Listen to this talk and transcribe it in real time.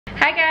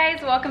Hi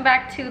guys, welcome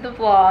back to the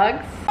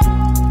vlogs.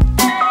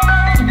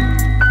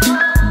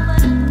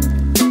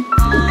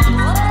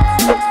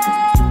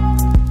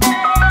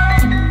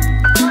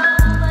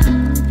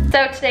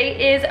 So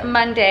today is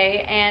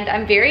Monday and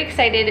I'm very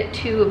excited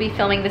to be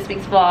filming this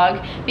week's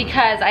vlog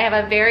because I have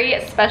a very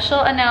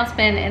special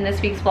announcement in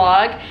this week's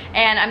vlog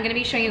and I'm going to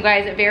be showing you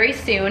guys very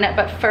soon.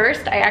 But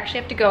first, I actually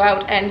have to go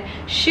out and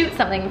shoot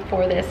something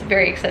for this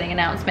very exciting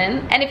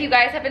announcement. And if you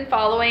guys have been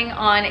following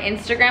on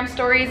Instagram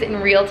stories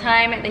in real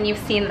time, then you've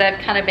seen that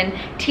I've kind of been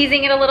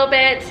teasing it a little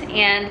bit.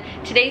 And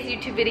today's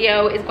YouTube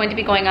video is going to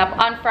be going up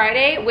on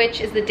Friday,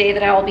 which is the day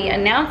that I will be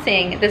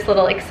announcing this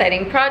little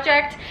exciting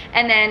project.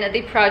 And then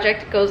the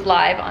project goes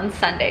live on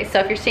Sunday. So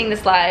if you're seeing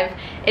this live,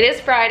 it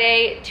is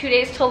Friday, 2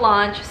 days till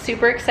launch,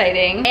 super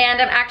exciting.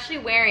 And I'm actually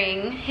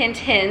wearing, hint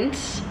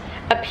hint,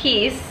 a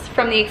piece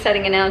from the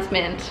exciting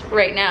announcement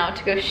right now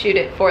to go shoot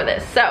it for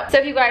this. So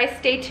if you guys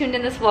stay tuned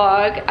in this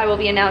vlog, I will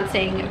be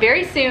announcing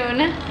very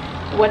soon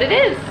what it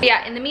is.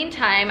 Yeah, in the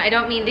meantime, I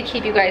don't mean to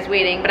keep you guys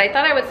waiting, but I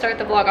thought I would start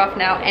the vlog off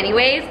now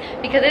anyways,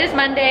 because it is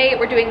Monday.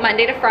 We're doing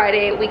Monday to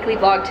Friday weekly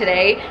vlog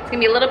today. It's gonna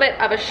be a little bit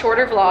of a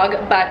shorter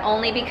vlog, but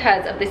only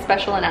because of this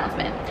special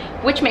announcement,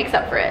 which makes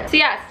up for it. So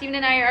yeah, Steven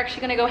and I are actually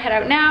gonna go head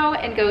out now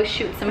and go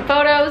shoot some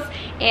photos,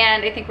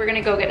 and I think we're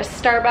gonna go get a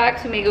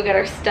Starbucks. We may go get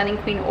our Stunning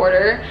Queen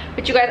order,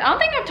 but you guys, I don't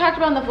think I've talked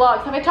about in the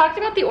vlogs. Have I talked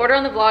about the order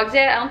on the vlogs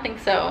yet? I don't think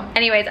so.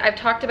 Anyways, I've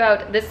talked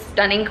about this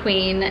Stunning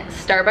Queen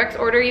Starbucks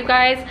order, you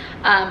guys,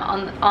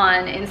 on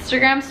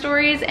Instagram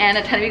stories, and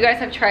a ton of you guys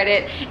have tried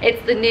it.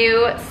 It's the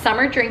new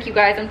summer drink, you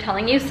guys, I'm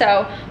telling you.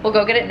 So we'll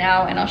go get it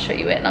now and I'll show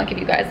you it and I'll give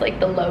you guys like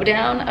the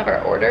lowdown of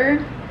our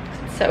order.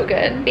 It's so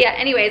good. But yeah,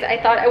 anyways,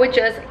 I thought I would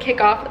just kick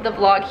off the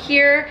vlog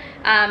here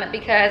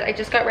because I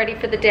just got ready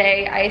for the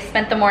day. I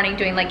spent the morning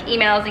doing like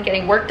emails and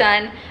getting work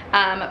done,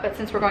 but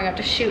since we're going up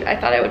to shoot, I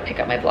thought I would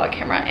pick up my vlog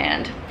camera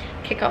and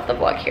kick off the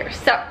vlog here.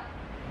 So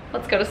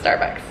let's go to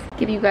Starbucks.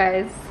 Give you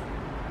guys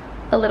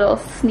a little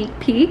sneak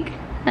peek.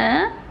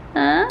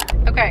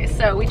 Okay,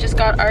 so we just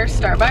got our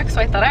Starbucks,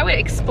 so I thought I would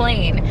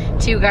explain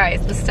to you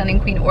guys the Stunning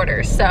Queen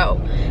order. So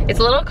it's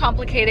a little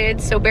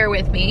complicated, so bear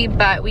with me,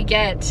 but we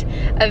get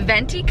a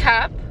venti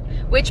cup,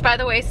 which, by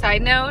the way,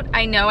 side note,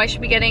 I know I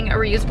should be getting a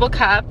reusable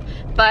cup,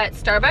 but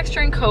Starbucks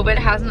during COVID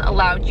hasn't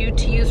allowed you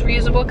to use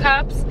reusable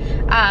cups,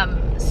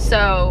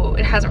 so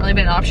it hasn't really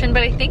been an option,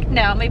 but I think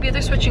now maybe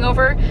they're switching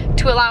over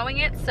to allowing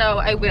it, so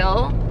I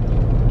will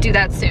do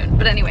that soon.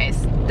 But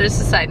anyways, there's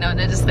a side note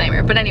and a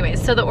disclaimer. But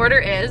anyways, so the order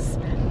is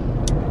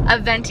a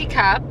venti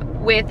cup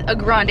with a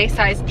grande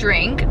sized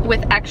drink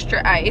with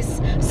extra ice.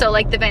 So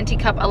like the venti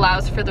cup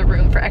allows for the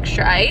room for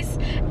extra ice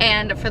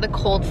and for the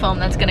cold foam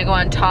that's gonna go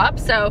on top.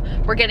 So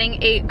we're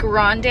getting a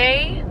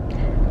grande,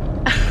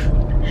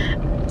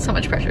 so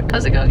much pressure.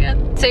 How's it go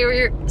again? So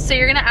you're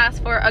gonna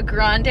ask for a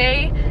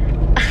grande,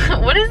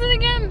 what is it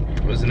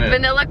again? Wasn't it?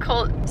 Vanilla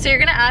cold. So you're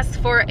gonna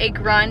ask for a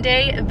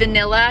grande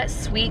vanilla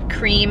sweet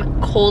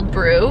cream cold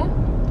brew.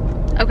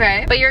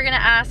 Okay, but you're gonna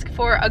ask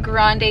for a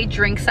grande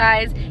drink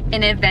size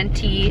in a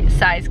venti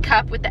size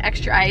cup with the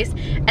extra ice,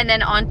 and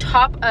then on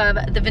top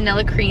of the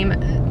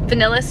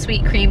vanilla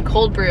sweet cream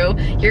cold brew,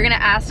 you're gonna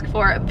ask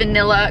for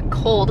vanilla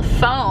cold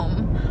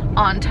foam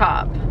on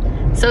top.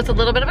 So it's a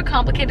little bit of a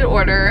complicated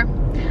order.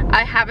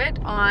 I have it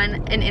on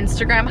an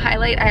Instagram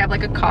highlight. I have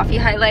like a coffee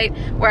highlight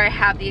where I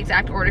have the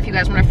exact order if you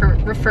guys want to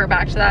refer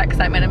back to that, because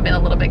that might have been a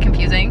little bit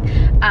confusing.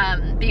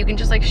 But you can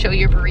just like show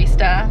your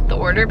barista the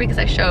order, because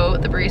I show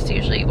the barista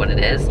usually what it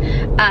is.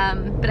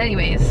 But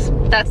anyways,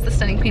 that's the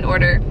Stunning Queen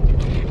order.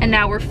 And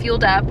now we're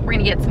fueled up. We're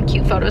gonna get some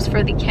cute photos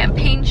for the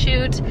campaign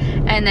shoot,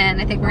 and then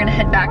I think we're gonna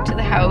head back to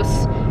the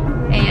house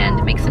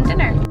and make some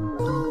dinner.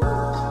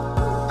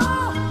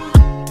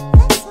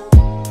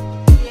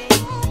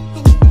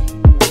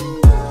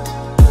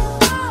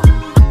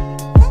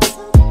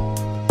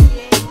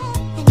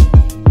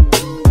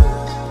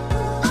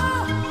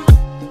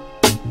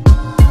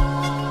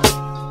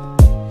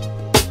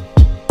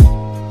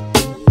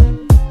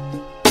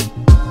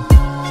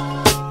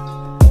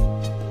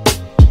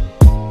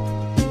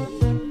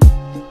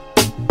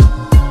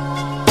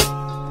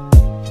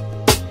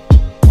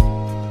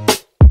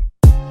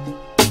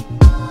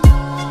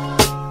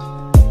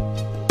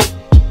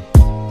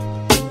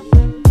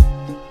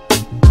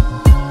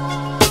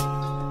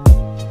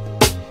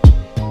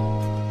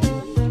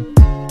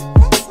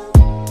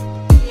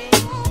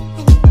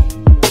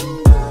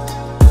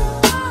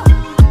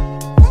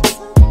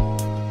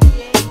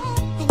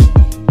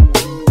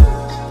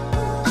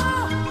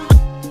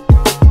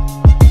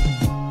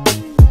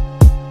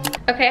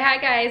 Okay, hi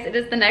guys, it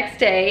is the next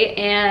day,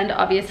 and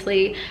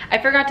obviously I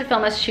forgot to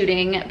film us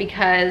shooting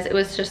because it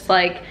was just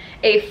like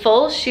a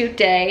full shoot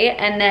day,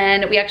 and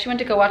then we actually went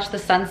to go watch the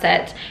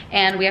sunset,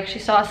 and we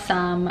actually saw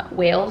some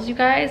whales, you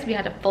guys. We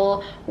had a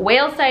full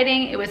whale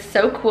sighting. It was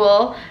so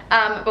cool,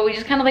 but we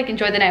just kind of like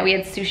enjoyed the night. We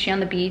had sushi on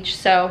the beach,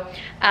 so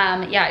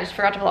yeah, I just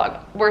forgot to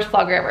vlog. Worst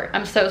vlogger ever.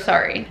 I'm so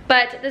sorry.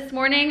 But this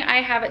morning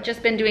I have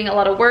just been doing a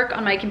lot of work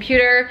on my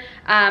computer.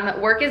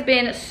 Work has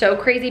been so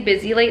crazy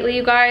busy lately,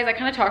 you guys. I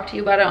kind of talked to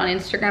you about it on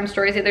Instagram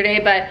stories the other day,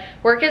 but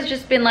work has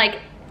just been like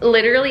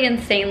literally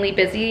insanely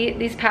busy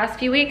these past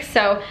few weeks,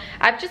 so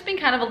I've just been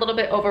kind of a little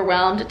bit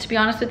overwhelmed, to be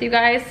honest with you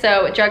guys.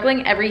 So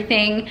juggling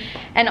everything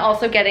and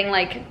also getting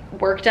like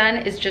work done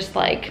is just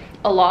like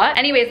a lot.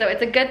 Anyways though,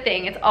 it's a good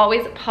thing. It's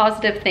always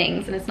positive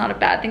things, and it's not a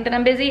bad thing that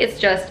I'm busy. It's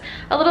just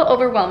a little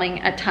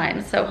overwhelming at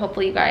times, so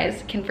hopefully you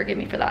guys can forgive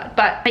me for that.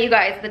 But you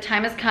guys, the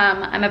time has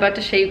come. I'm about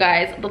to show you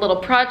guys the little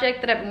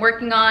project that I've been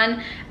working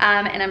on,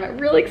 and I'm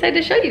really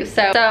excited to show you.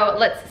 So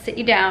let's sit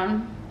you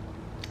down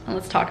and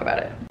let's talk about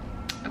it.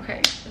 Okay,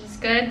 is this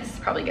good? This is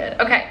probably good.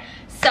 Okay,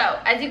 so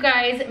as you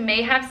guys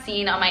may have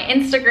seen on my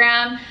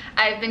Instagram,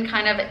 I've been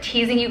kind of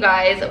teasing you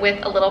guys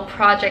with a little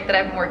project that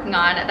I've been working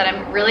on that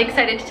I'm really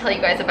excited to tell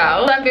you guys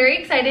about. So I'm very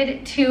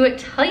excited to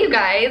tell you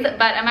guys,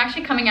 but I'm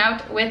actually coming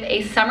out with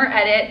a summer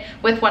edit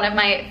with one of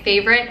my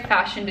favorite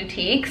fashion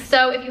boutiques.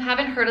 So if you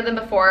haven't heard of them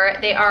before,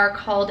 they are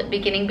called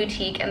Beginning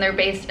Boutique, and they're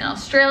based in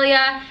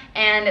Australia,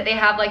 and they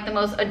have like the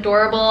most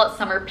adorable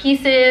summer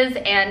pieces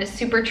and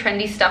super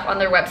trendy stuff on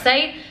their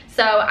website.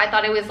 So I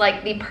thought it was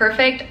like the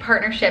perfect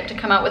partnership to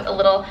come out with a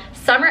little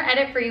summer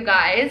edit for you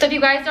guys. So if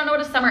you guys don't know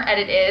what a summer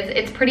edit is,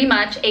 it's pretty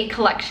much a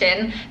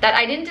collection that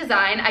I didn't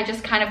design, I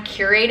just kind of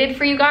curated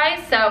for you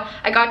guys. So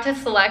I got to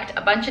select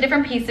a bunch of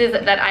different pieces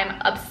that I'm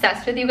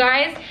obsessed with, you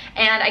guys,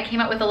 and I came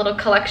up with a little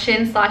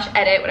collection slash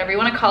edit, whatever you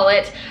want to call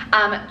it,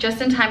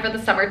 just in time for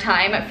the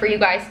summertime for you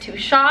guys to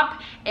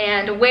shop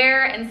and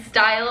wear and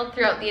style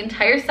throughout the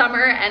entire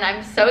summer, and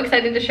I'm so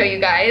excited to show you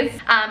guys.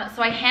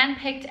 So I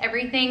handpicked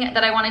everything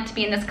that I wanted to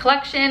be in this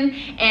collection,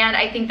 and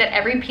I think that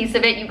every piece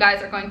of it you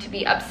guys are going to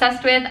be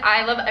obsessed with.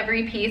 I love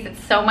every piece.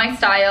 It's so my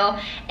style,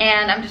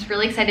 and I'm just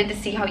really excited to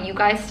see how you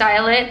guys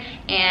style it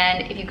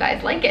and if you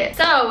guys like it.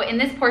 So in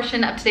this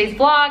portion of today's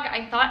vlog,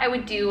 I thought I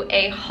would do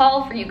a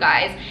haul for you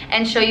guys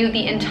and show you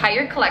the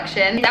entire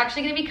collection. It's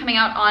actually going to be coming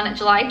out on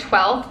July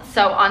 12th,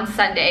 so on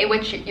Sunday,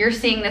 which you're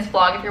seeing this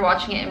vlog if you're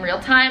watching it in real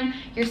time.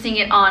 You're seeing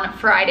it on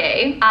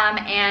Friday,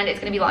 and it's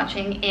gonna be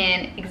launching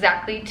in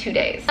exactly 2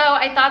 days. So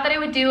I thought that I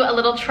would do a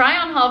little try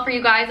on haul for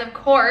you guys. Of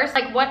course,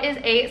 like, what is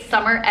a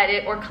summer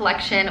edit or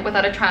collection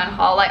without a try on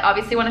haul? I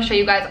obviously want to show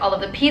you guys all of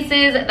the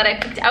pieces that I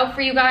picked out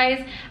for you guys,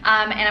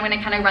 and I'm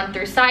gonna kind of run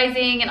through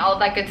sizing and all of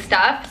that good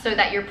stuff so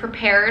that you're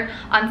prepared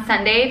on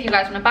Sunday. If you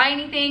guys want to buy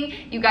anything,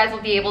 you guys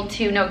will be able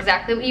to know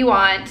exactly what you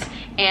want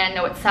and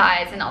know what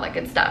size and all that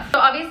good stuff. So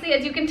obviously,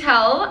 as you can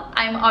tell,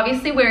 I'm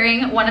obviously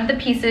wearing one of the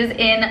pieces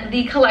in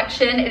the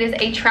collection. It is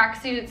a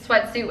tracksuit,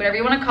 sweatsuit, whatever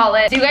you want to call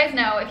it. So you guys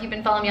know, if you've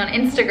been following me on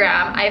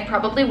Instagram, I have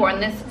probably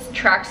worn this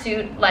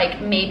tracksuit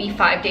like maybe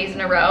 5 days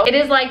in a row. It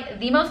is like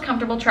the most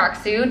comfortable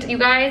tracksuit, you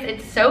guys.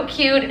 It's so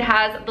cute. It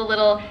has the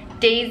little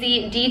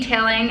daisy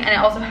detailing, and it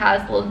also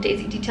has the little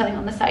daisy detailing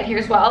on the side here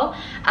as well.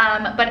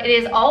 But it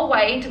is all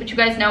white, which you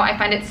guys know I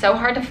find it so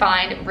hard to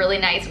find really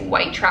nice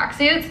white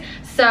tracksuits.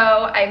 So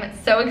I'm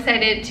so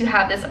excited to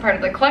have this a part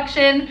of the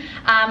collection.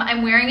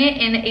 I'm wearing it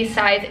in a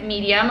size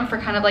medium for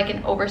kind of like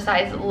an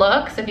oversized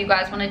look. So if you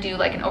guys want to do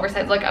like an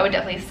oversized look, I would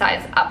definitely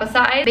size up a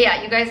size. But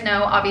yeah, you guys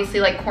know,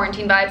 obviously, like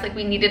quarantine vibes, like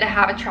we needed to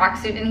have a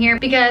tracksuit in here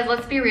because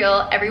let's be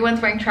real,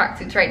 everyone's wearing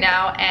tracksuits right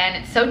now,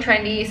 and it's so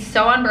trendy,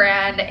 so on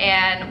brand,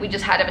 and we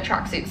just had to have a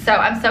tracksuit. So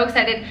I'm so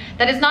excited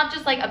that it's not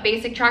just like a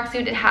basic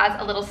tracksuit. It has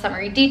a little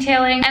summery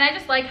detailing, and I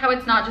just like how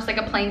it's not just like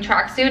a plain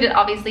tracksuit. It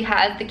obviously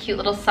has the cute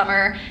little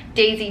summer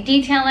daisy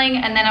detailing,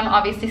 and then I'm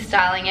obviously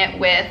styling it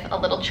with a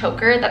little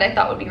choker that I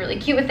thought would be really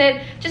cute with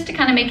it, just to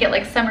kind of make it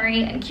like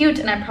summery and cute.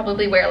 And I'd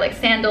probably wear like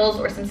sandals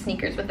or some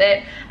sneakers with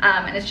it,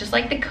 and it's just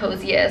like the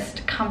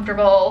coziest,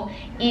 comfortable,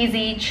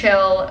 easy,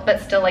 chill,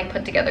 but still like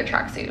put together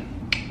tracksuit.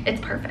 It's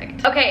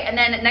perfect. Okay, and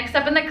then next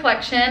up in the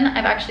collection,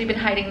 I've actually been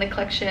hiding the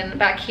collection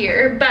back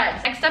here,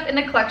 but next up in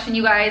the collection,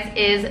 you guys,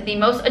 is the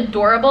most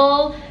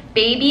adorable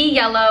baby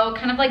yellow,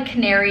 kind of like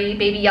canary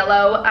baby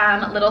yellow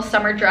little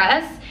summer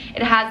dress.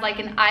 It has like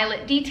an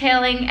eyelet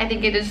detailing. I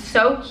think it is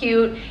so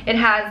cute. It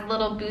has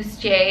little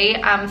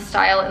bustier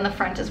style in the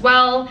front as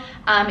well.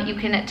 You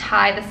can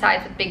tie the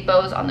sides with big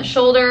bows on the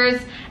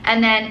shoulders,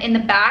 and then in the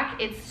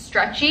back it's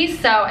stretchy,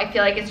 so I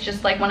feel like it's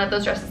just like one of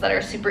those dresses that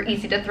are super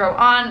easy to throw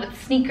on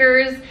with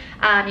sneakers.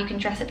 You can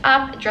dress it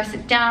up, dress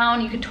it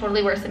down. You could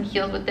totally wear some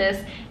heels with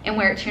this and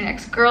wear it to your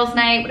next girls'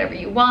 night, whatever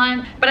you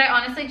want. But I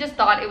honestly just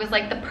thought it was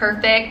like the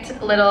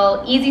perfect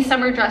little easy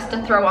summer dress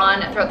to throw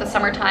on throughout the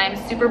summertime.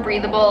 Super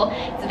breathable,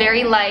 it's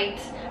very light,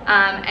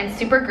 and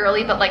super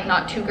girly, but like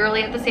not too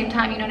girly at the same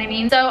time, you know what I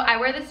mean? So I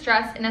wear this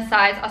dress in a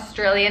size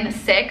Australian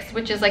 6,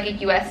 which is like a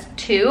US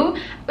 2,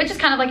 which is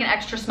kind of like an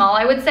extra small,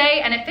 I would say,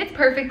 and it fits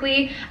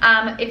perfectly.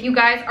 If you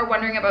guys are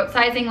wondering about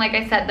sizing, like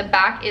I said, the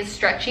back is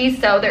stretchy,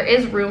 so there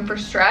is room for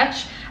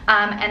stretch.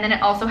 And then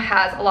it also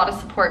has a lot of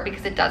support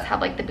because it does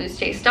have like the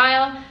bustier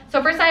style.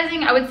 So for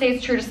sizing, I would say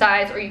it's true to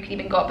size, or you can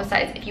even go up a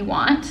size if you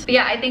want. But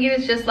yeah, I think it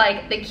is just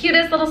like the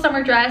cutest little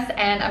summer dress,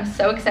 and I'm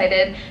so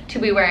excited to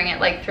be wearing it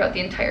like throughout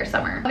the entire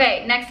summer.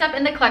 Okay, next up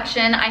in the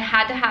collection, I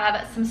had to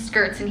have some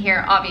skirts in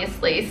here,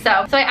 obviously. So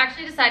I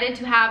actually decided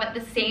to have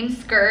the same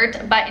skirt,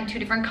 but in 2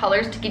 different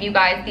colors to give you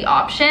guys the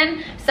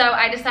option. So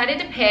I decided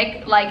to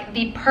pick like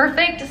the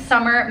perfect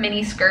summer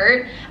mini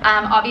skirt,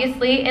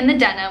 obviously in the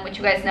denim, which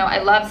you guys know I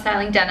love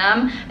styling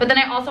denim. But then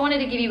I also wanted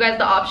to give you guys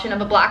the option of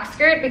a black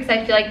skirt, because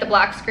I feel like the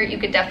black skirt you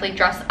could definitely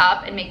dress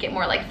up and make it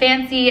more like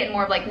fancy and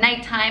more of like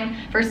nighttime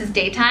versus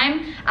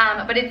daytime.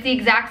 But it's the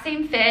exact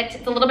same fit.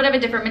 It's a little bit of a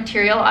different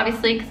material,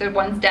 obviously, because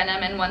one's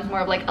denim and one's more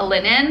of like a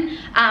linen.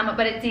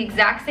 But it's the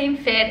exact same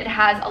fit. It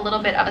has a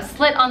little bit of a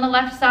slit on the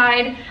left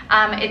side.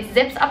 It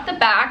zips up the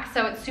back,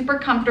 so it's super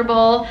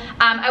comfortable.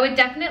 I would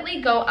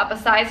definitely go up a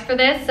size for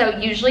this. So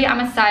usually I'm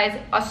a size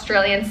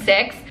Australian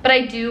 6, but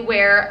I do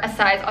wear a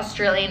size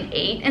Australian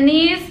 8 in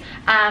these.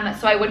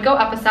 So I would go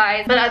up a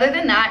size, but other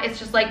than that, it's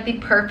just like the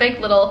perfect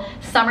little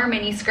summer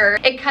mini skirt.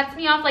 It cuts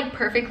me off like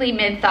perfectly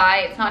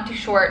mid-thigh. It's not too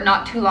short,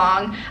 not too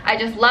long. I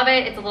just love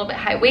it. It's a little bit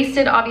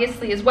high-waisted,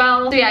 obviously, as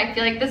well. So yeah, I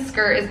feel like this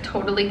skirt is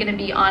totally gonna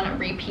be on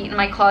repeat in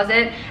my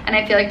closet, and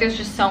I feel like there's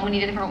just so many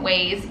different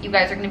ways you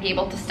guys are gonna be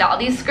able to style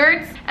these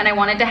skirts, and I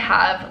wanted to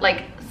have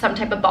like some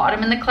type of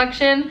bottom in the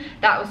collection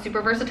that was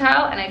super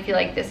versatile, and I feel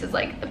like this is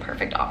like the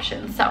perfect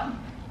option. So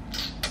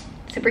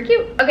super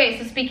cute. Okay,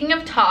 so speaking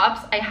of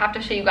tops, I have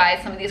to show you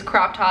guys some of these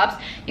crop tops.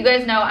 You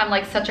guys know I'm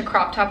like such a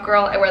crop top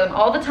girl. I wear them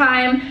all the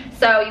time.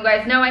 So you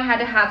guys know I had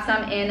to have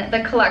some in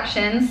the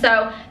collection.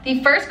 So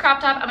the first crop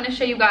top I'm gonna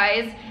show you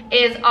guys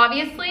is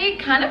obviously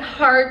kind of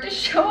hard to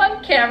show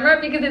on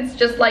camera because it's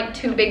just like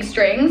 2 big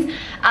strings.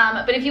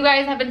 But if you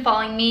guys have been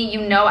following me,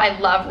 you know I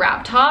love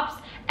wrap tops.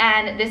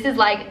 And this is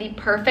like the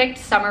perfect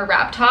summer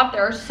wrap top.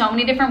 There are so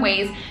many different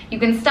ways you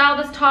can style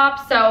this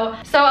top. So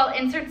I'll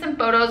insert some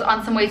photos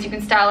on some ways you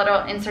can style it.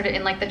 I'll insert it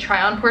in like the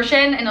try on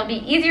portion, and it'll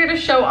be easier to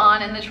show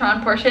on in the try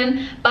on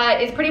portion,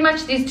 but it's pretty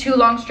much these 2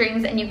 long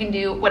strings and you can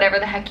do whatever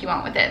the heck you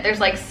want with it. There's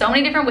like so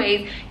many different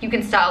ways you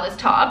can style this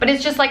top, but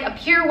it's just like a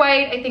pure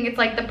white. I think it's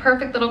like the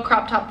perfect little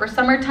crop top for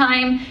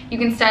summertime. You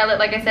can style it,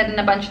 like I said, in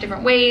a bunch of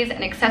different ways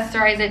and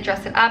accessorize it,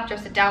 dress it up,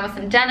 dress it down with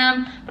some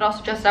denim, but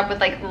also dress it up with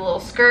like the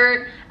little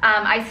skirt.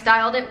 I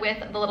styled it with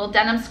the little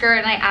denim skirt,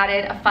 and I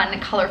added a fun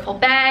colorful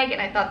bag, and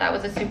I thought that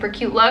was a super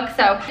cute look.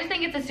 So I just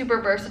think it's a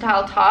super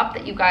versatile top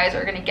that you guys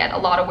are gonna get a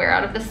lot of wear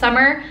out of this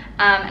summer.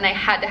 And I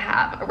had to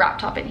have a wrap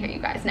top in here, you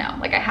guys know,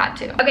 like I had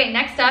to. Okay,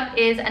 next up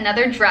is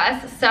another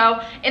dress.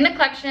 So in the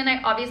collection,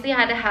 I obviously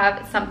had to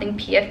have something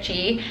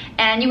PFG,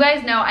 and you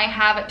guys know I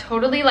have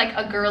totally like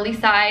a girly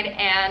side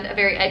and a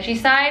very edgy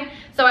side.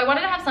 So I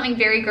wanted to have something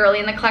very girly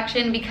in the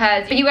collection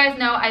because you guys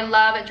know I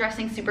love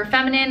dressing super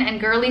feminine and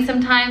girly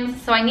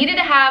sometimes. So I needed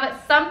to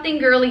have something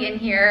girly in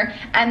here,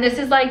 and this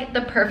is like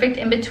the perfect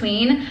in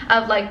between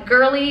of like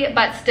girly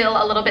but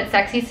still a little bit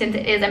sexy, since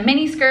it is a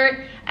mini skirt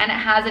and it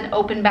has an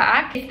open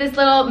back. It's this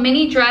little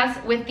mini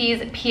dress with these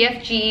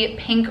PFG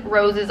pink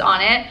roses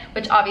on it,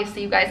 which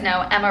obviously you guys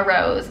know Emma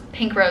Rose,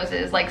 pink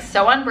roses, like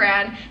so on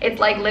brand. It's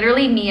like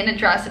literally me in a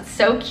dress. It's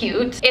so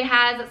cute. It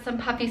has some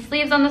puffy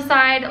sleeves on the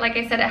side. Like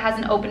I said, it has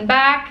an open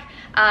back.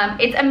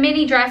 It's a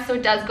mini dress, so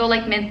it does go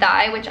like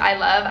mid-thigh, which I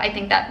love. I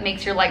think that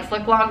makes your legs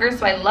look longer,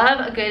 so I love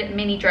a good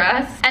mini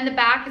dress. And the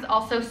back is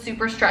also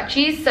super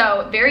stretchy,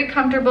 so very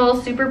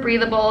comfortable, super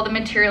breathable. The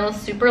material is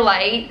super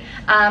light,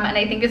 and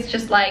I think it's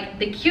just like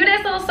the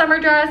cutest little summer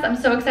dress. I'm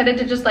so excited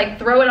to just like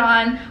throw it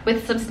on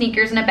with some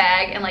sneakers and a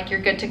bag, and like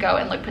you're good to go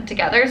and look put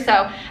together.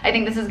 So I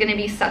think this is gonna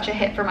be such a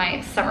hit for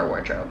my summer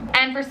wardrobe.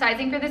 And for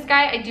sizing for this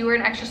guy, I do wear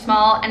an extra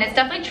small, and it's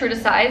definitely true to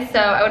size, so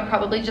I would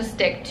probably just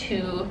stick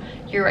to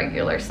your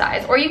regular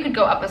size, or you could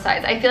go up a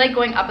size. I feel like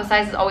going up a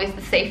size is always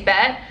the safe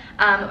bet,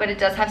 but it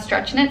does have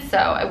stretch in it, so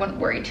I wouldn't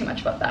worry too much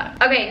about that.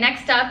 Okay,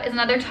 next up is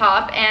another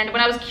top, and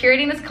when I was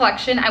curating this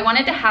collection, I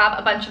wanted to have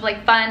a bunch of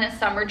like fun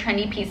summer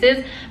trendy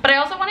pieces, but I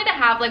also wanted to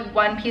have like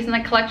one piece in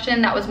the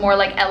collection that was more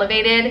like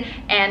elevated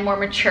and more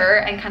mature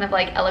and kind of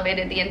like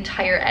elevated the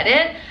entire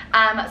edit.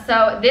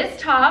 So this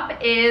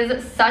top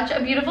is such a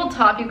beautiful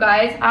top, you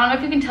guys. I don't know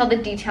if you can tell the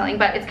detailing,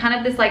 but it's kind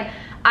of this like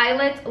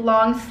eyelet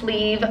long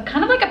sleeve,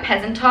 kind of like a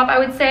peasant top, I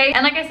would say.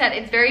 And like I said,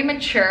 it's very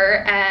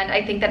mature, and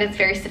I think that it's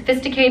very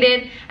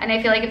sophisticated, and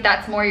I feel like if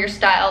that's more your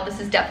style, this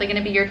is definitely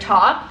gonna be your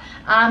top.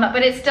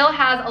 But it still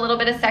has a little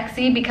bit of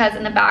sexy because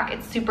in the back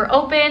it's super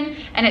open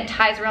and it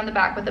ties around the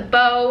back with a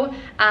bow.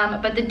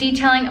 But the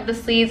detailing of the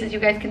sleeves, as you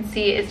guys can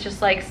see, is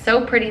just like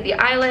so pretty. The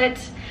eyelet,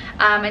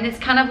 and it's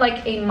kind of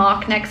like a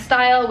mock neck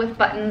style with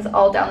buttons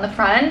all down the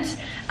front.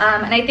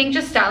 And I think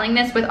just styling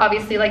this with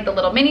obviously like the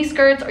little mini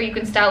skirts, or you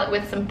can style it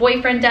with some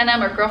boyfriend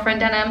denim or girlfriend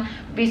denim,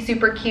 would be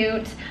super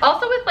cute.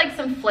 Also with like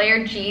some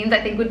flared jeans,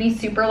 I think would be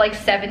super like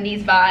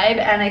 70s vibe.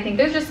 And I think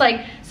there's just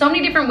like so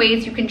many different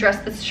ways you can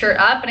dress this shirt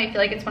up, and I feel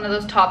like it's one of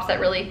those tops that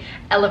really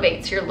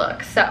elevates your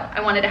look. So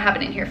I wanted to have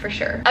it in here for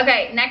sure.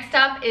 Okay, next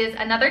up is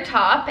another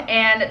top,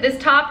 and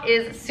this top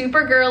is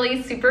super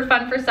girly, super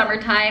fun for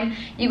summertime.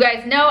 You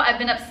guys know I've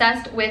been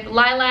obsessed with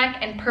lilac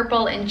and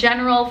purple in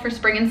general for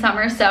spring and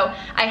summer, so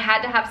I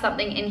had to have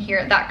something in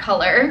here that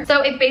color.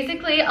 So it's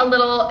basically a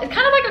little, it's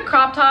kind of like a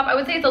crop top. I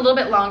would say it's a little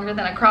bit longer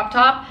than a crop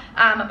top,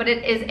 but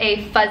it is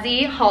a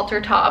fuzzy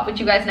halter top,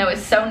 which you guys know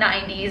is so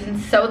 90s and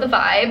so the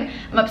vibe.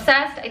 I'm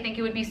obsessed. I think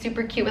it would be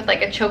super cute with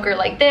like a choker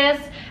like this,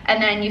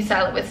 and then you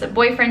style it with some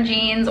boyfriend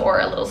jeans or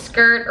a little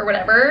skirt or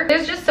whatever.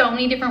 There's just so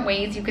many different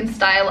ways you can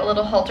style a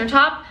little halter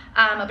top.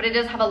 But it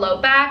does have a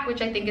low back,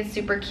 which I think is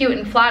super cute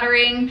and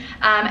flattering,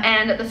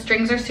 and the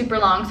strings are super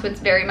long, so it's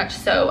very much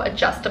so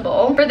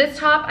adjustable. For this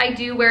top, I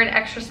do wear an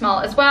extra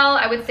small as well.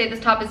 I would say this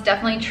top is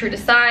definitely true to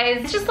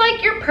size. It's just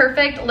like your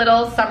perfect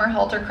little summer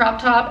halter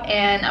crop top,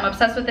 and I'm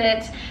obsessed with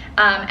it.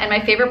 And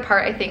my favorite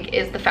part, I think,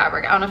 is the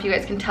fabric. I don't know if you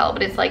guys can tell,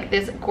 but it's like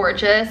this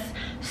gorgeous,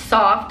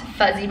 soft,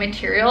 fuzzy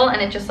material, and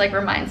it just like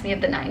reminds me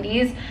of the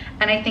 90s.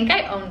 And I think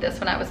I owned this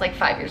when I was like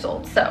 5 years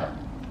old, so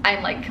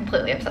I'm like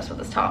completely obsessed with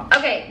this top.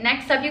 Okay,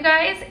 next up, you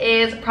guys,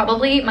 is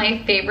probably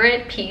my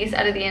favorite piece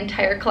out of the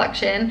entire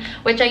collection,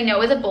 which I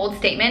know is a bold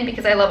statement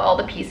because I love all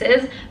the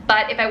pieces,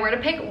 but if I were to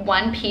pick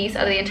one piece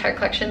out of the entire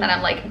collection that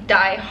I'm like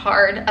die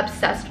hard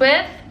obsessed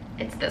with,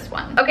 it's this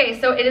one. Okay,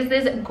 so it is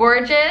this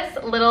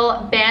gorgeous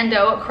little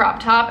bandeau crop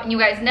top, and you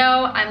guys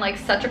know I'm like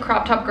such a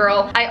crop top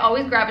girl. I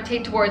always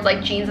gravitate towards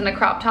like jeans and a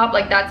crop top,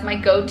 like that's my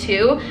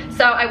go-to.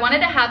 So I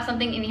wanted to have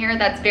something in here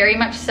that's very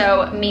much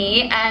so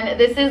me, and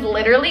this is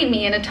literally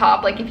me in a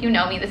top. Like if you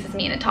know me, this is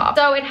me in a top.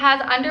 So it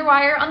has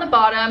underwire on the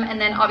bottom, and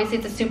then obviously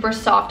it's a super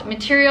soft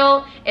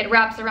material. It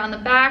wraps around the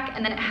back,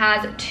 and then it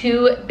has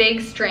two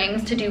big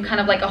strings to do kind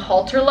of like a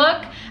halter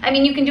look. I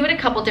mean, you can do it a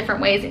couple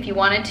different ways if you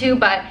wanted to,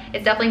 but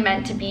it's definitely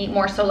meant to be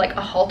more so like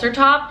a halter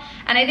top,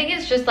 and I think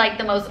it's just like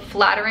the most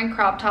flattering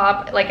crop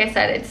top. Like I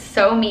said, it's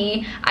so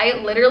me. I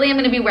literally am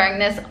going to be wearing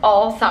this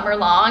all summer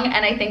long,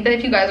 and I think that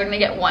if you guys are going to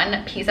get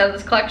one piece out of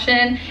this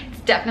collection,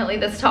 it's definitely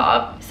this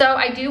top. So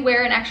I do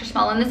wear an extra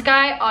small in this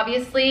guy.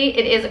 Obviously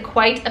it is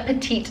quite a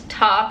petite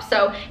top,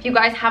 so if you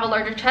guys have a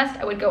larger chest,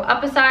 I would go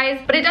up a size,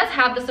 but it does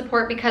have the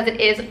support because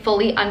it is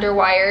fully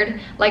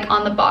underwired like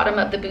on the bottom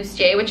of the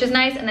bustier, which is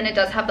nice, and then it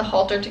does have the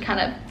halter to kind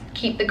of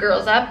keep the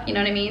girls up, you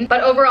know what I mean?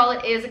 But overall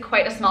it is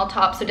quite a small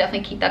top, so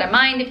definitely keep that in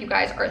mind if you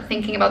guys are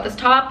thinking about this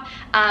top.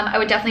 I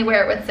would definitely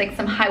wear it with like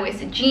some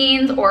high-waisted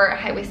jeans or a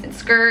high-waisted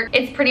skirt.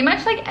 It's pretty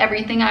much like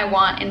everything I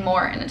want and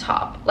more in a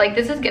top. Like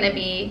this is gonna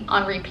be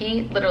on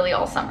repeat literally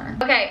all summer.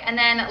 Okay, and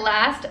then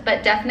last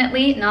but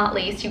definitely not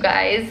least, you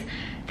guys,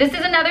 this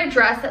is another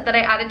dress that I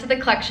added to the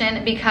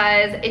collection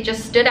because it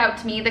just stood out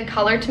to me. The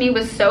color to me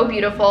was so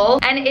beautiful,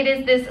 and it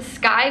is this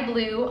sky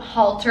blue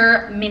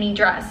halter mini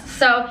dress.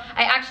 So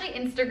I actually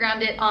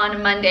Instagrammed it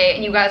on Monday,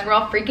 and you guys were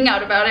all freaking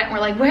out about it and were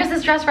like, where's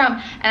this dress from?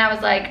 And I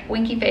was like,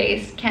 winky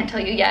face, can't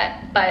tell you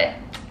yet, but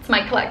it's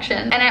my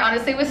collection. And I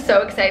honestly was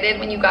so excited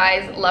when you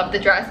guys loved the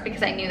dress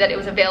because I knew that it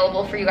was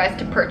available for you guys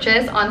to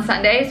purchase on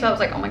Sunday. So I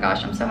was like, oh my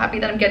gosh, I'm so happy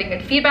that I'm getting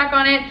good feedback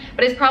on it.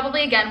 But it's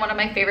probably, again, one of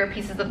my favorite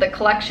pieces of the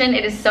collection.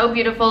 It is so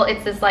beautiful.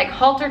 It's this like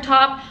halter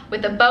top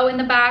with a bow in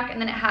the back,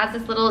 and then it has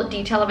this little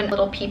detail of a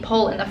little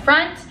peephole in the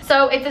front.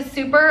 So it's a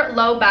super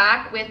low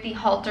back with the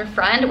halter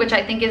front, which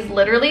I think is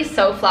literally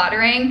so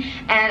flattering,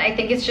 and I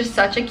think it's just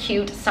such a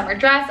cute summer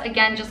dress.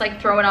 Again, just like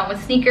throw it on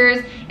with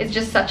sneakers. It's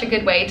just such a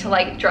good way to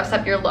like dress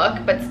up your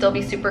look but still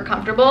be super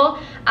comfortable.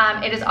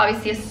 It is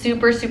obviously a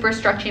super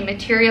stretchy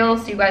material,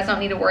 so you guys don't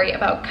need to worry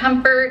about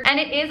comfort, and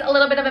it is a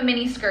little bit of a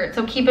mini skirt,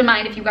 so keep in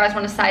mind if you guys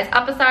want to size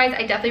up a size,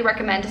 I definitely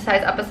recommend to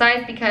size up a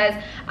size because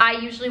I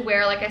usually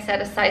wear, like I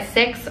said, a size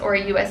 6 or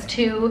a US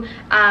 2,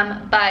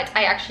 but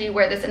I actually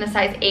wear this in a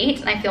size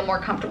 8 and I feel more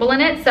comfortable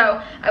in it,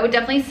 so I would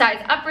definitely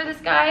size up for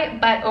this guy.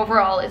 But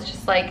overall it's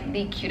just like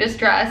the cutest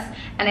dress,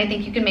 and I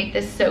think you can make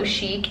this so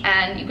chic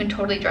and you can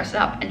totally dress it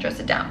up and dress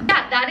it down.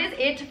 Yeah, that is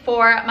it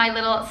for my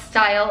little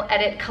style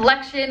edit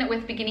collection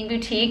with Beginning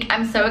Boutique.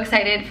 I'm so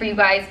excited for you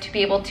guys to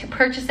be able to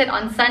purchase it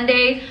on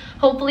Sunday.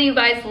 Hopefully you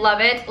guys love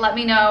it. Let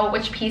me know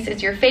which piece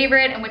is your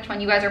favorite and which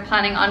one you guys are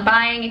planning on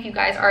buying if you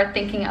guys are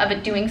thinking of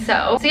it doing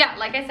so. So yeah,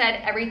 like I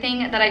said, everything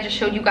that I just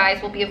showed you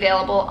guys will be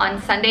available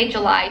on Sunday,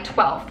 July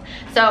 12th.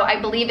 So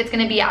I believe it's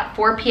gonna be at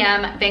 4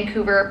 p.m.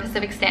 Vancouver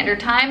Pacific Standard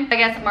Time. I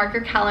guess mark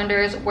your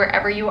calendars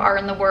wherever you are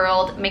in the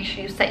world. Make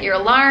sure you set your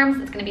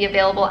alarms. It's gonna be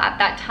available at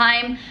that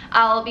time.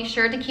 I'll be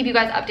sure to keep you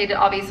guys updated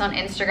obviously on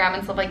Instagram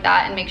and stuff like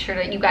that, and make sure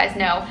that you guys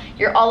know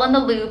you're all in the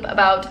loop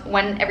about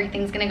when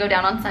everything's gonna go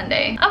down on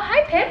Sunday. Oh,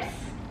 hi Pips.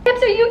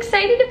 Pips, are you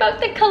excited about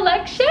the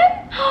collection?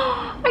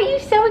 Are you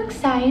so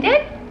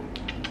excited?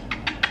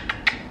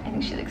 I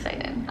think she's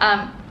excited.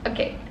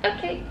 Okay.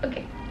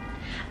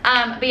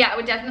 But yeah, I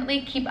would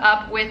definitely keep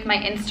up with my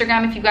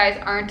Instagram if you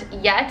guys aren't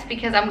yet,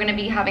 because I'm gonna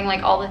be having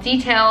like all the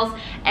details,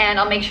 and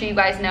I'll make sure you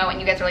guys know and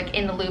you guys are like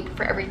in the loop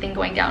for everything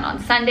going down on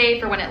Sunday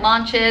for when it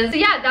launches. So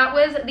yeah, that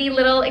was the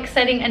little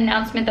exciting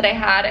announcement that I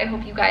had. I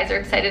hope you guys are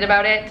excited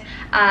about it.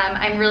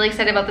 I'm really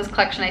excited about this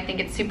collection. I think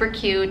it's super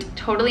cute,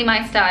 totally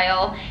my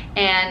style,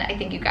 and I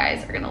think you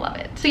guys are gonna love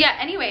it. So yeah,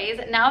 anyways,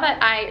 now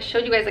that I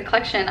showed you guys the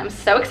collection, I'm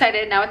so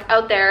excited. Now it's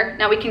out there.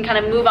 Now we can kind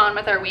of move on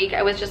with our week.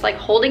 I was just like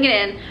holding it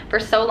in for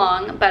so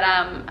long, but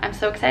I'm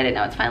so excited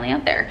now it's finally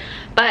out there.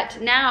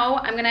 But now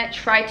I'm gonna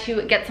try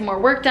to get some more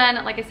work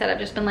done. Like I said, I've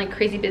just been like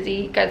crazy busy.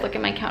 You guys, look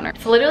at my counter.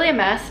 It's literally a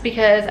mess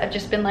because I've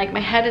just been like, my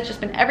head has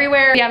just been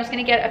everywhere. Yeah, I'm just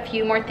gonna get a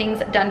few more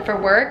things done for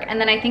work, and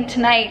then I think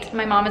tonight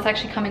my mom is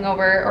actually coming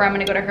over, or I'm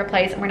gonna go to her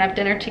place and we're gonna have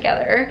dinner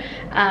together,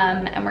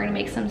 and we're gonna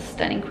make some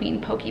Stunning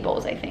Queen poke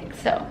bowls, I think.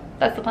 So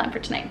that's the plan for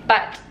tonight,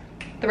 but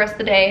the rest of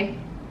the day,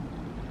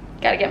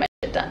 gotta get my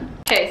shit done.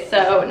 Okay,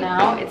 so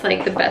now it's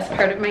like the best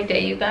part of my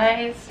day, you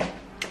guys.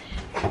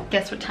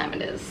 Guess what time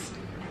it is?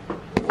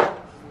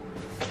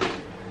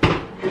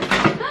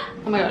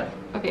 Oh my god.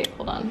 Okay,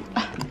 hold on.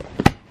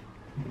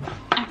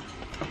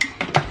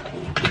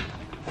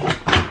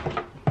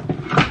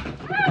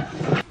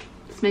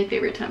 It's my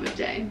favorite time of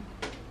day.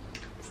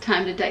 It's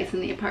time to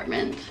Dyson the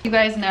apartment. You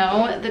guys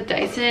know the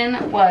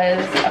Dyson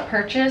was a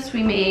purchase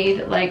we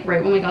made like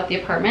right when we got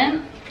the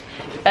apartment.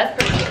 Best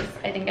purchase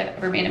I think I've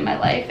ever made in my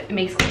life. It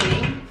makes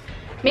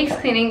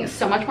cleaning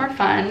so much more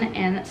fun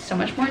and so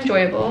much more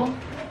enjoyable.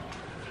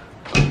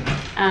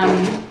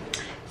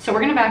 So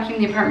we're gonna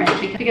vacuum the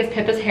apartment because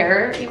Pippa's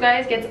hair, you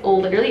guys, gets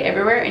literally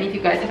everywhere, and if you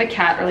guys have a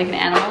cat or like an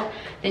animal,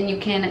 then you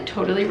can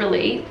totally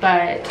relate.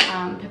 But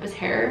Pippa's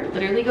hair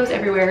literally goes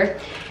everywhere.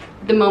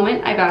 The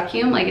moment I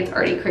vacuum, like, it's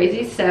already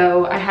crazy.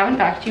 So I haven't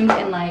vacuumed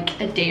in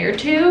like a day or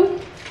two.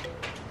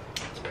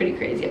 It's pretty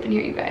crazy up in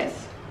here, you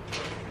guys.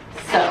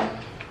 So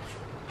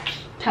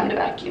time to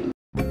vacuum.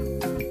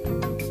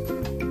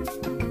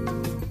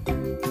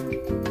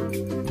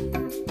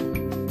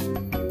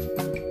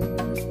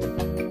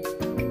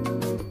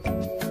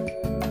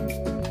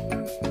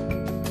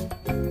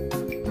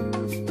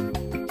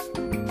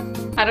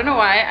 I don't know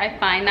why I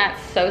find that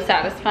so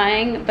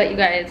satisfying, but you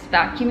guys,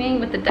 vacuuming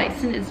with the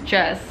Dyson is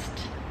just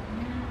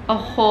a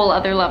whole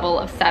other level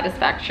of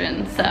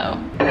satisfaction.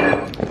 So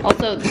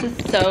also, this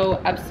is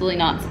so absolutely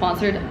not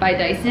sponsored by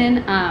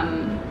Dyson.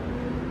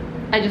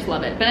 I just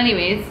love it. But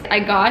anyways,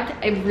 I got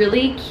a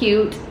really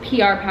cute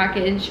PR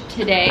package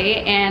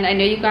today, and I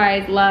know you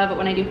guys love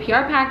when I do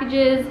PR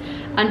packages,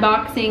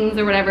 unboxings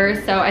or whatever,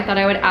 so I thought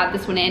I would add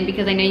this one in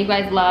because I know you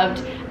guys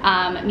loved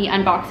me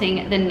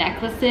unboxing the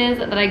necklaces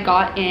that I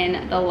got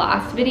in the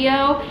last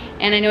video,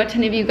 and I know a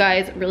ton of you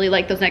guys really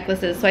like those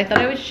necklaces, so I thought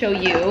I would show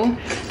you.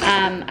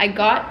 I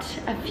got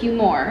a few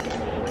more.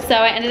 So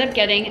I ended up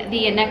getting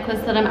the necklace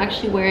that I'm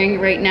actually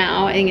wearing right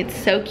now. I think it's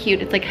so cute.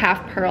 It's like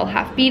half pearl,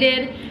 half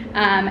beaded.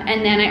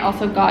 And then I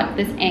also got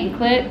this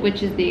anklet,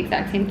 which is the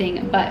exact same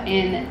thing, but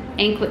in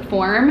anklet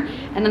form.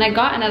 And then I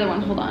got another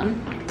one, hold on.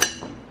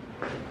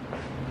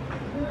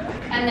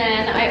 And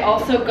then I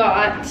also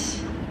got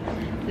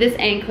this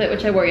anklet,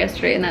 which I wore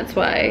yesterday, and that's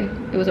why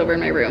it was over in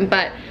my room.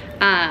 But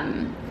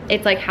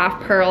it's like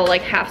half pearl,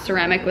 like half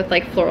ceramic with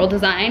like floral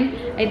design.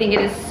 I think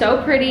it is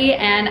so pretty,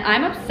 and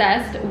I'm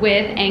obsessed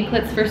with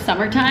anklets for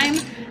summertime.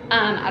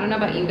 I don't know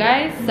about you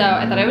guys, so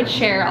I thought I would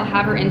share. I'll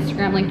have her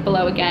Instagram linked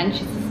below again.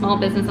 She's a small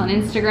business on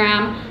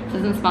Instagram. This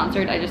isn't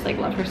sponsored, I just like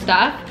love her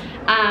stuff.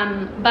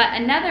 But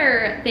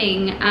another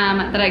thing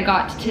that I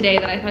got today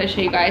that I thought I'd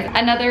show you guys,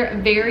 another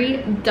very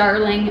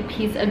darling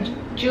piece of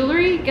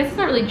jewelry. I guess it's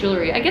not really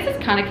jewelry. I guess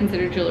it's kind of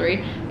considered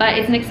jewelry, but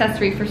it's an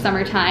accessory for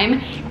summertime.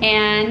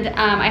 And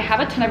I have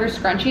a ton of her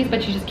scrunchies,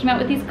 but she just came out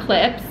with these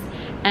clips,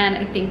 and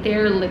I think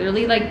they're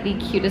literally like the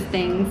cutest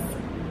things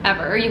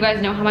ever. You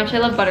guys know how much I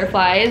love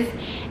butterflies,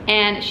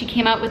 and she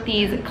came out with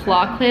these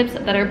claw clips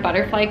that are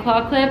butterfly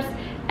claw clips,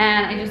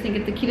 and I just think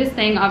it's the cutest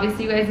thing.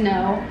 Obviously, you guys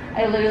know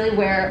I literally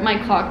wear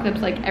my claw clips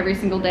like every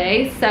single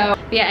day. So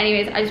but yeah,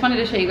 anyways, I just wanted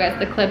to show you guys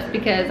the clips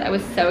because I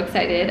was so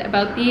excited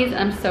about these.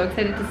 I'm so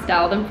excited to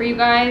style them for you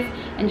guys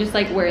and just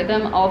like wear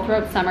them all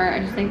throughout summer. I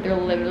just think they're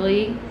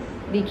literally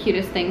the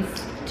cutest things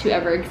to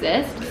ever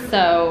exist.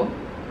 So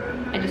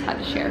I just had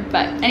to share.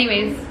 But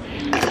anyways,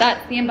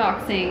 that's the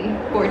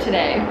unboxing for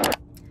today.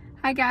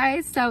 Hi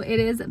guys, so it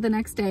is the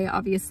next day,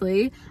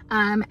 obviously,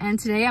 and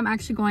today I'm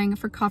actually going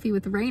for coffee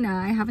with Raina.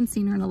 I haven't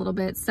seen her in a little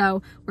bit,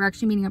 so we're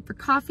actually meeting up for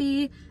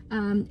coffee.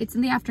 It's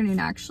in the afternoon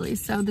actually,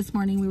 so this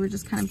morning we were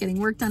just kind of getting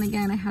work done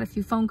again. I had a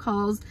few phone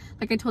calls.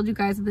 Like I told you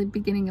guys at the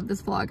beginning of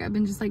this vlog, I've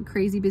been just like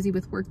crazy busy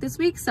with work this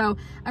week, so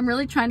I'm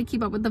really trying to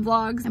keep up with the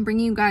vlogs and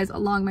bringing you guys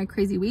along my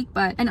crazy week.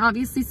 And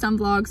obviously some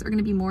vlogs are going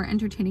to be more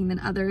entertaining than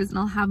others, and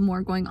I'll have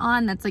more going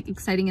on that's like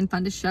exciting and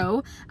fun to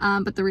show,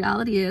 but the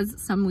reality is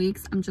some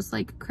weeks I'm just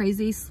like crazy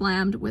crazy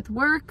slammed with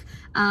work,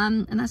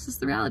 and that's just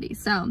the reality.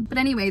 So, but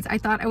anyways, I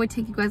thought I would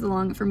take you guys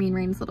along for me and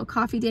Rain's little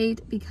coffee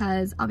date,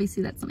 because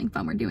obviously that's something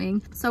fun we're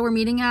doing. So we're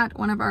meeting at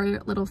one of our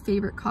little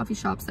favorite coffee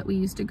shops that we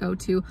used to go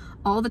to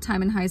all the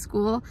time in high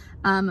school.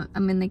 I'm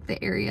in like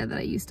the area that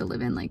I used to live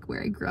in, like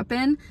where I grew up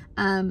in,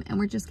 and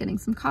we're just getting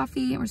some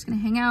coffee and we're just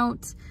gonna hang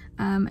out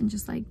and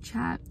just like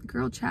chat,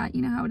 girl chat,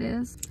 you know how it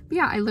is. But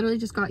yeah, I literally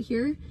just got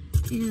here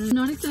and I'm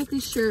not exactly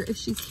sure if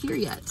she's here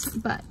yet,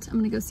 but I'm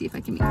gonna go see if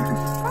I can meet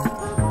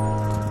her.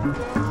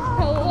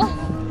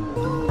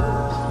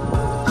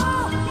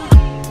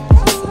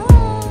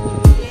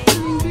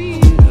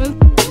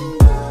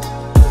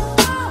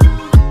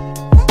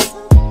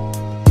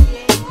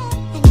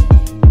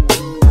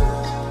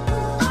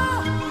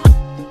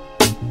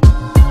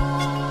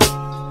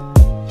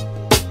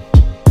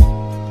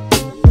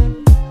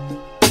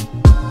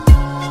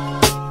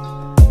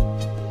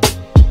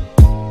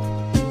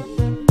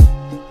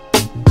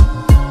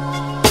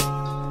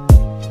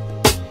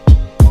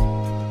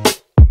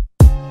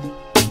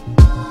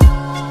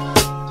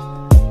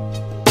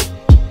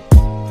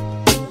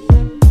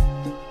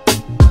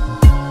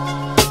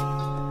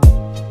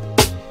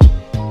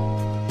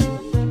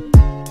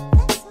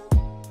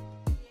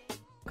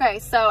 Okay,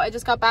 so I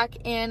just got back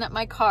in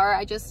my car.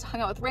 I just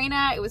hung out with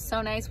Raina. It was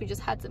so nice. We just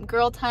had some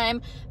girl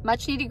time,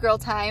 much needed girl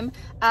time.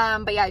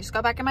 But yeah, I just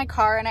got back in my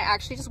car and I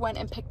actually just went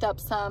and picked up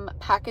some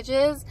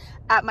packages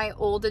at my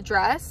old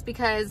address,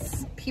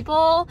 because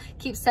people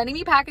keep sending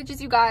me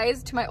packages, you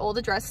guys, to my old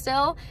address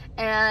still,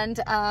 and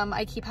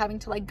I keep having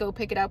to like go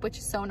pick it up, which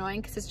is so annoying,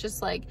 because it's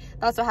just like,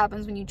 that's what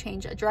happens when you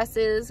change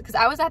addresses. Because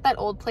I was at that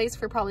old place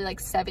for probably like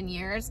 7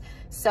 years,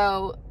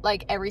 so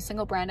like every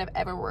single brand I've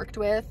ever worked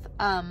with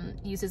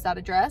uses that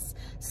address.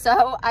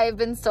 So I've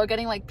been still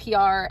getting like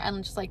PR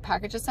and just like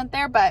packages sent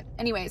there. But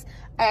anyways,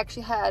 I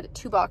actually had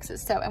 2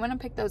 boxes, so I went and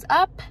picked those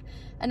up,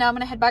 and now I'm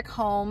gonna head back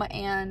home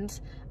and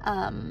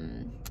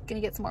gonna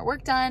get some more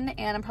work done,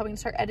 and I'm probably gonna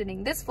start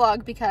editing this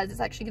vlog because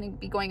it's actually gonna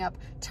be going up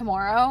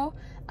tomorrow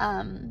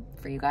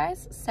for you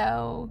guys.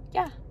 So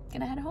yeah,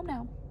 gonna head home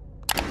now.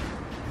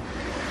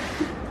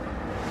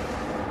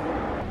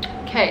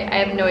 Okay,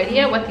 I have no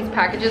idea what these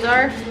packages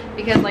are,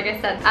 because like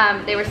I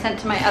said, they were sent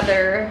to my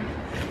other,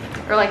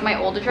 or like my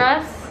old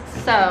address.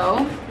 So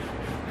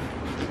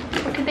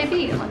what could they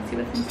be? Let's see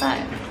what's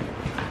inside.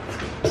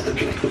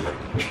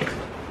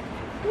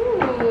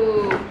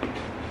 Ooh,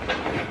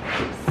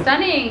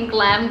 stunning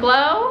Glam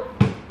Glow.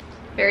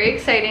 Very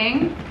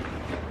exciting.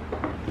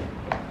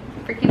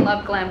 Freaking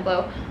love Glam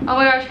Glow. Oh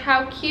my gosh,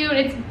 how cute.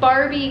 It's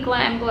Barbie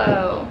Glam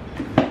Glow.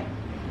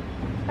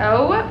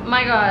 Oh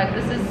my god,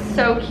 this is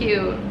so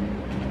cute.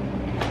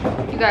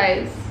 You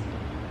guys,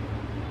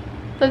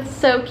 that's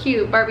so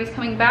cute. Barbie's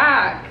coming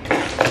back.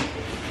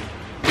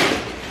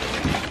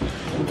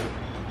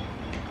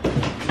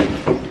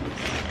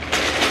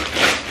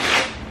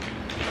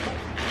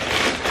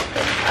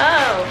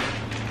 Oh,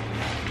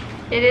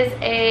 it is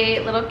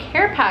a little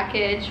care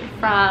package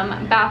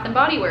from Bath and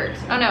Body Works.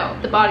 Oh no,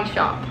 The Body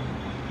Shop.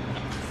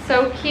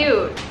 So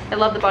cute. I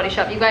love The Body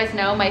Shop. You guys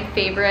know my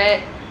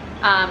favorite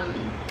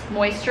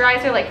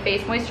moisturizer, like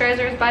face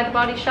moisturizers by The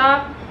Body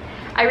Shop.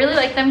 I really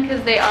like them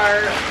because they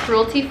are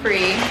cruelty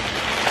free,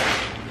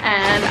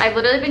 and I've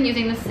literally been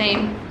using the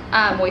same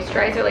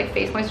moisturizer, like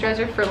face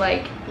moisturizer, for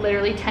like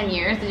literally 10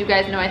 years. Did you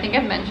guys know? I think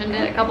I've mentioned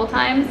it a couple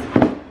times.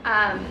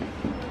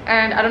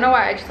 And I don't know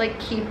why, I just like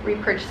keep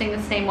repurchasing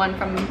the same one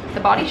from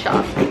The Body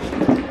Shop.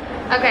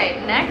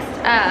 Okay, next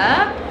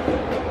up,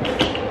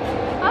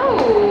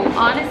 oh,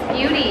 Honest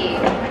Beauty.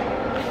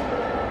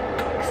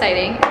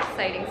 Exciting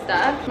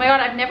stuff. Oh my god,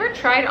 I've never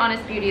tried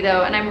Honest Beauty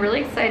though, and I'm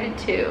really excited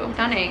too.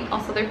 Stunning.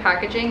 Also, their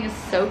packaging is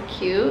so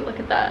cute. Look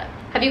at that.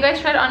 Have you guys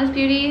tried Honest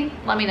Beauty?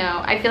 Let me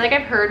know. I feel like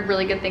I've heard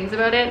really good things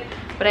about it,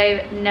 but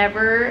I've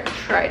never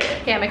tried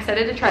it. Okay, I'm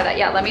excited to try that.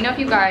 Yeah, let me know if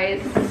you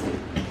guys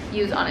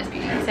use Honest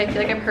Beauty, because I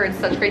feel like I've heard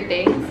such great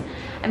things.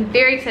 I'm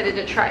very excited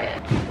to try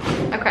it.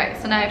 Okay,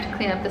 so now I have to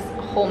clean up this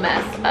whole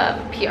mess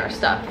of PR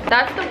stuff.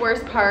 That's the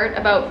worst part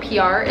about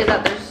PR, is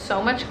that there's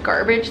so much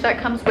garbage that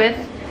comes with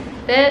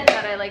it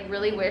that I like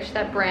really wish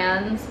that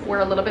brands were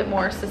a little bit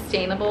more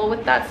sustainable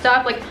with that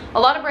stuff. Like, a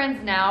lot of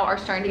brands now are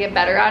starting to get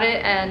better at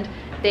it, and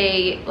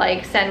they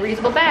like send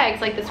reusable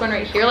bags, like this one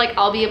right here. Like,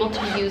 I'll be able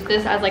to use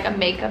this as like a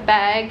makeup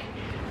bag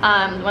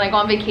when I go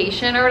on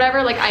vacation or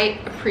whatever. Like, I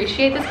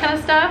appreciate this kind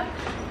of stuff,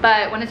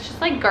 but when it's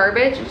just like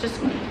garbage, it's just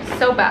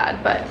so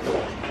bad. But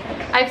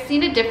I've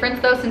seen a difference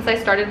though since I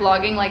started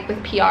vlogging, like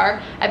with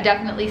PR. I've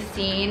definitely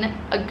seen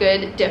a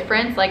good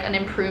difference, like an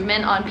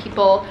improvement on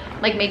people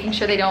like making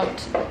sure they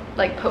don't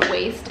like put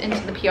waste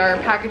into the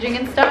PR packaging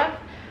and stuff.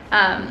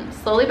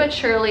 Slowly but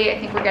surely, I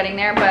think we're getting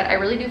there, but I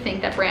really do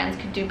think that brands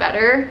could do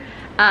better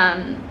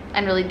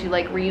and really do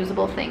like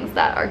reusable things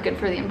that are good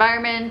for the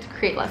environment,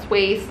 create less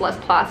waste, less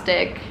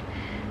plastic.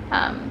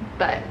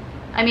 But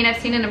I mean, I've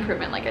seen an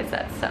improvement, like I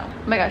said. So,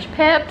 oh my gosh,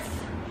 Pips.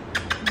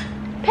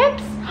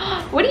 Pips,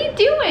 what are you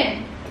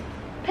doing?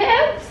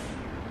 Pips?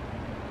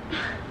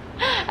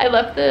 I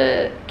left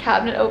the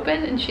cabinet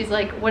open and she's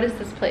like, what is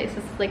this place?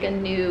 This is like a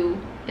new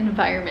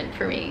environment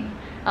for me.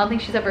 I don't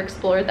think she's ever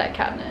explored that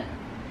cabinet.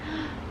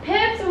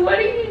 Pips, what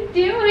are you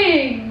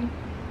doing?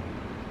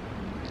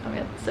 Oh my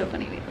god, that's so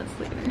funny. Wait, let's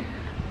look at her.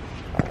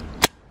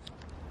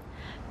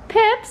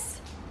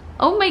 Pips!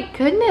 Oh my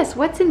goodness,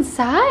 what's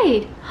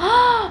inside?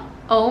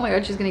 Oh my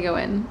god, she's gonna go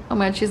in. Oh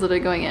my god, she's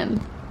literally going in.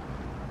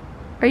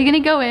 Are you gonna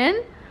go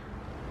in?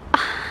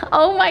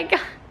 Oh my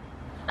god.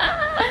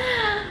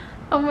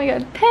 Oh my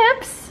god,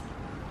 Pips!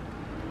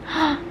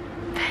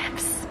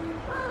 Pips!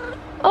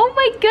 Oh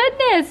my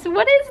goodness,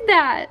 what is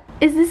that?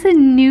 Is this a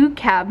new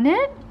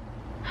cabinet?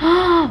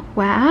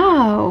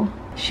 Wow.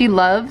 She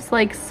loves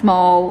like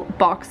small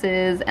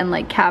boxes and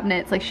like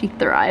cabinets. Like she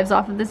thrives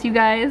off of this, you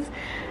guys.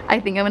 I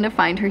think I'm gonna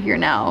find her here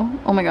now.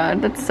 Oh my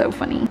god, that's so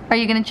funny. Are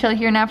you gonna chill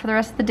here now for the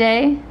rest of the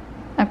day?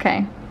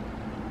 Okay.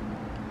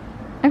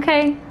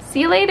 Okay,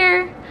 see you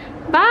later.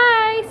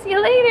 Bye, see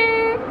you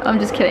later. I'm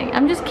just kidding,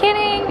 I'm just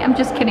kidding. I'm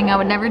just kidding, I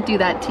would never do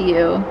that to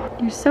you.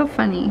 You're so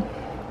funny.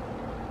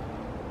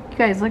 You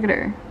guys, look at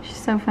her. She's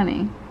so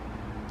funny.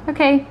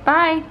 Okay,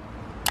 bye.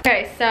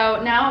 Okay,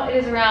 so now it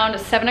is around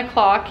 7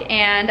 o'clock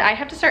and I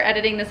have to start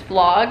editing this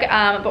vlog,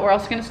 but we're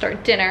also gonna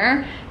start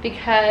dinner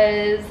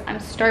because I'm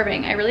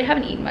starving. I really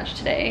haven't eaten much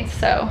today,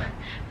 so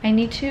I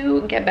need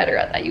to get better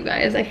at that, you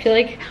guys. I feel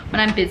like when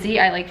I'm busy,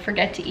 I like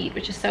forget to eat,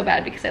 which is so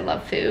bad because I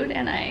love food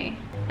and I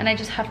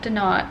just have to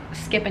not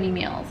skip any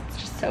meals. It's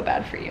just so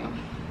bad for you.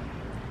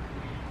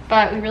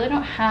 But we really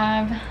don't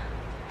have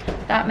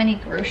that many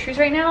groceries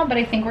right now, but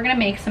I think we're gonna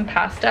make some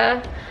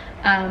pasta.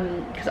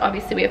 Because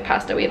obviously we have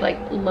pasta, we have like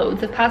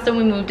loads of pasta.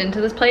 When we moved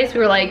into this place, we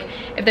were like,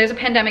 if there's a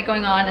pandemic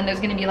going on and there's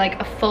gonna be like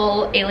a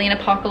full alien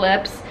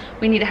apocalypse,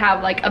 we need to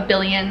have like a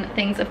billion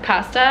things of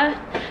pasta.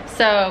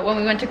 So when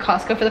we went to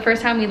Costco for the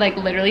first time, we like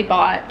literally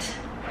bought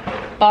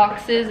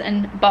boxes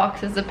and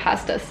boxes of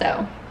pasta.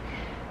 So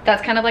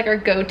that's kind of like our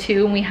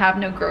go-to when we have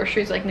no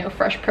groceries, like no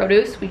fresh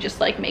produce. We just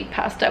like make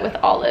pasta with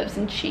olives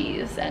and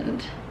cheese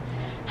and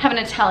have an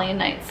Italian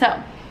night.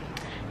 So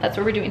that's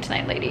what we're doing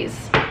tonight,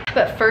 ladies.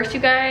 But first, you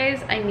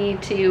guys, I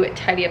need to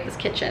tidy up this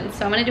kitchen.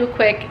 So I'm gonna do a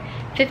quick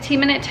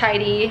 15-minute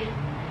tidy,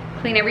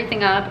 clean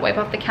everything up, wipe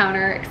off the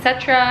counter,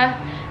 etc.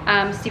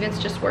 Steven's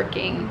just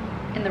working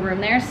in the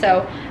room there.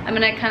 So I'm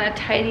gonna kind of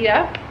tidy it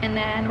up and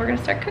then we're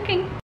gonna start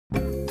cooking.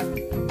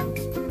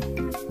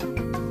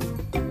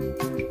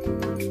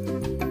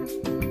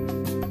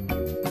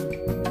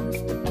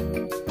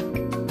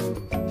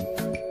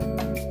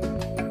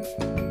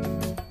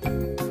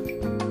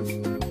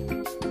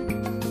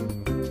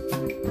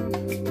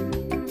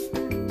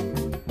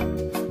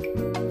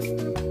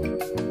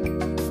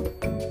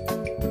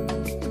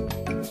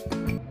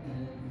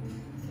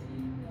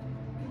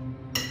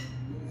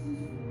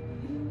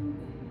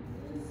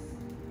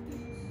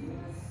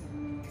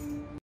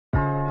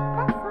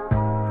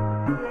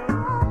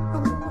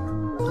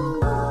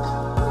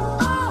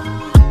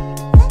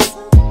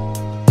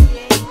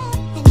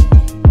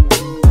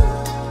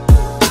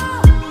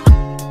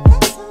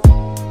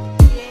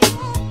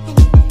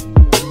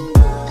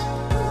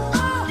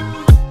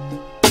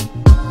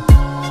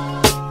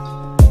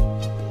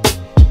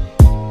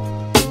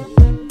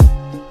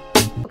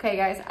 Okay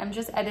guys, I'm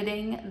just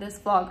editing this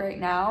vlog right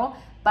now,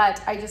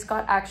 but I just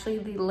got actually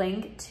the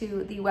link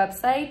to the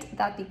website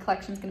that the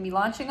collection is going to be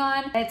launching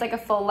on. And it's like a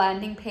full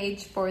landing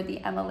page for the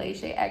Emma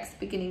Leger X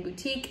Beginning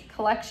Boutique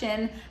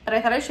collection, but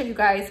I thought I'd show you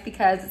guys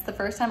because it's the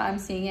first time I'm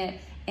seeing it,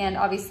 and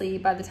obviously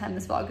by the time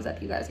this vlog is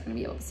up, you guys are going to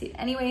be able to see it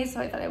anyway, so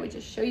I thought I would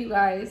just show you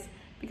guys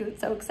because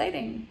it's so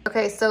exciting.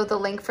 Okay, so the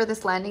link for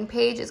this landing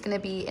page is gonna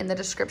be in the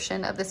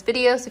description of this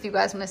video. So if you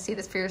guys wanna see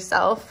this for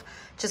yourself,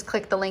 just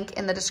click the link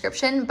in the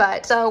description.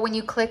 But so when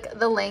you click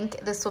the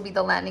link, this will be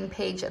the landing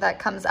page that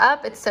comes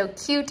up. It's so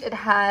cute. It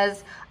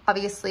has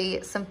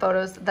obviously some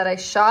photos that I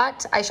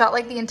shot. I shot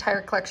like the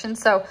entire collection,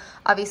 so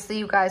obviously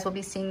you guys will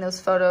be seeing those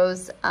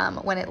photos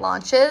when it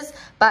launches,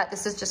 but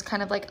this is just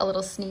kind of like a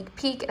little sneak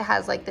peek. It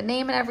has like the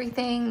name and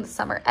everything, the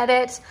summer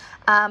edit,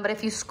 but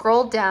if you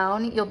scroll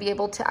down, you'll be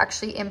able to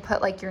actually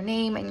input like your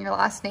name and your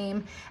last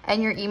name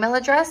and your email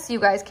address so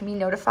you guys can be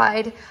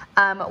notified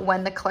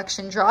when the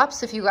collection drops.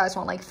 So if you guys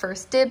want like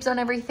first dibs on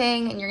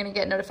everything, and you're gonna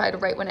get notified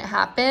right when it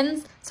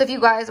happens. So if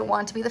you guys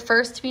want to be the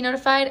first to be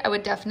notified, I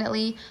would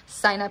definitely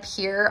sign up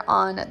here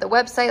on the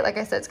website. Like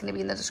I said, it's going to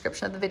be in the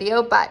description of the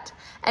video. But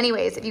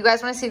anyways, if you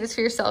guys want to see this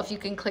for yourself, you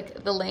can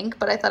click the link.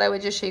 But I thought I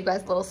would just show you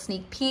guys a little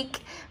sneak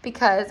peek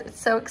because it's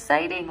so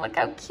exciting. Look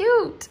how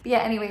cute. But yeah,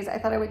 anyways, I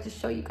thought I would just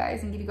show you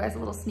guys and give you guys a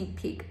little sneak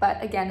peek.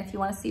 But again, if you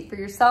want to see it for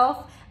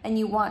yourself and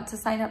you want to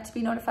sign up to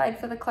be notified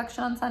for the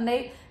collection on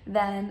Sunday,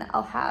 then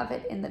I'll have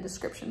it in the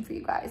description for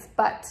you guys.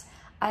 But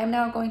I am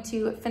now going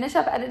to finish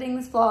up editing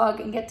this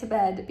vlog and get to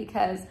bed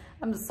because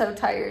I'm so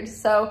tired.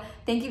 So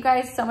thank you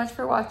guys so much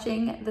for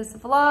watching this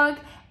vlog,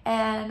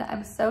 and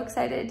I'm so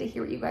excited to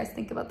hear what you guys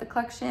think about the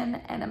collection,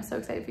 and I'm so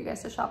excited for you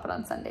guys to shop it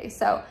on Sunday.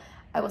 So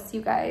I will see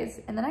you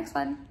guys in the next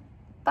one.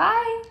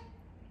 Bye.